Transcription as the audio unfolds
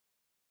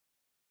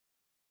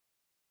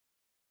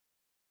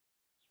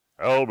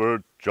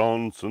Albert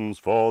Johnson's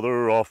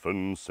father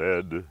often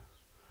said,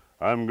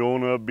 I'm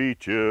gonna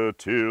beat you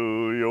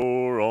till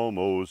you're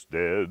almost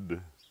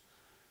dead.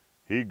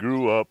 He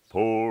grew up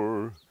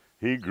poor,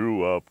 he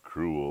grew up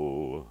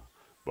cruel,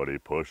 but he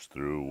pushed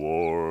through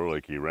war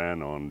like he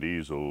ran on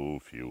diesel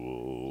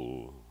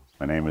fuel.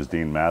 My name is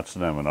Dean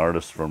Mattson. I'm an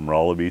artist from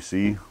Rolla,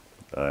 BC.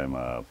 I'm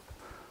a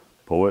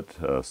poet,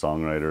 a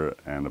songwriter,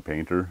 and a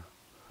painter.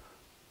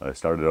 I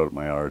started out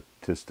my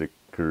artistic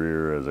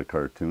career as a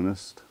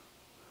cartoonist.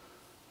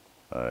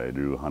 I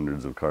drew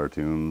hundreds of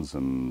cartoons,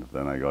 and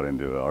then I got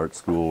into art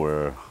school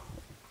where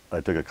I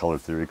took a color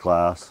theory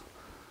class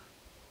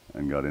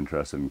and got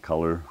interested in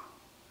color.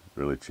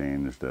 Really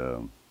changed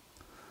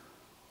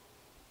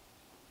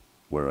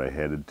where I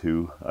headed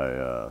to.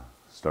 I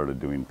started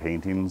doing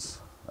paintings.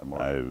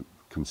 I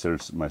consider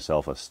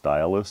myself a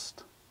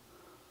stylist.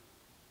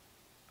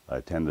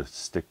 I tend to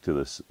stick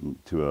to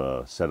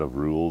a set of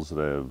rules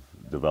that I've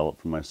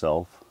developed for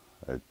myself.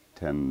 I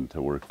tend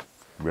to work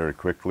very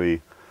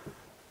quickly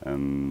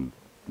and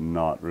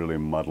not really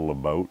muddle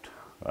about.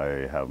 I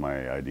have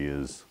my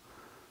ideas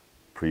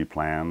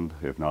pre-planned.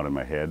 If not in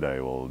my head,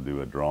 I will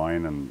do a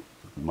drawing, and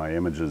my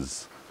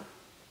images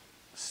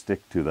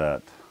stick to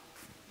that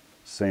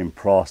same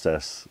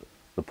process.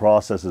 The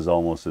process is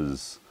almost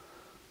as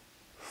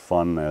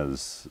fun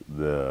as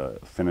the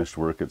finished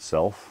work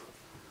itself.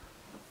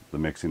 The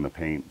mixing the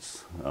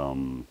paints,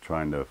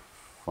 trying to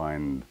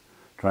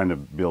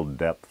build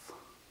depth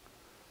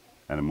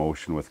and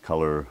emotion with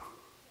color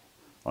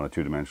on a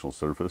two-dimensional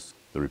surface.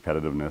 The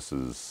repetitiveness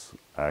is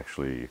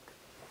actually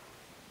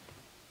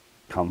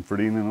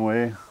comforting in a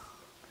way.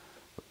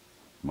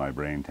 My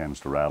brain tends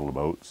to rattle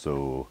about,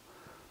 so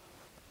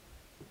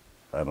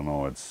I don't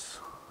know,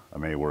 I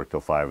may work till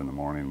 5 in the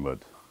morning, but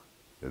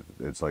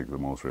it's like the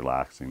most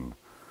relaxing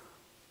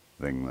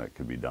thing that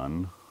could be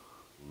done.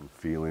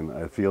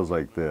 It feels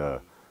like the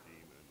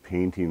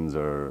paintings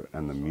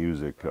and the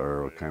music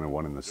are kind of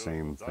one and the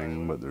same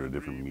thing, but they're a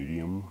different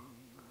medium.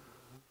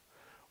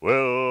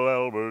 Well,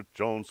 Albert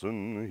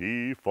Johnson,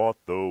 he fought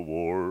the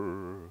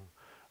war,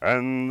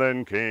 and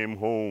then came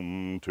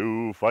home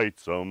to fight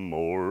some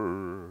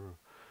more.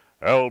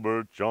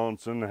 Albert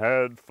Johnson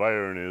had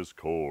fire in his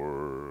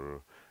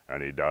core,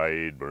 and he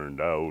died burned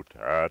out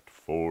at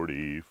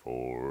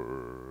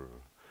 44.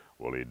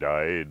 Well, he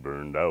died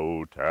burned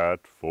out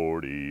at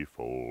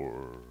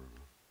 44.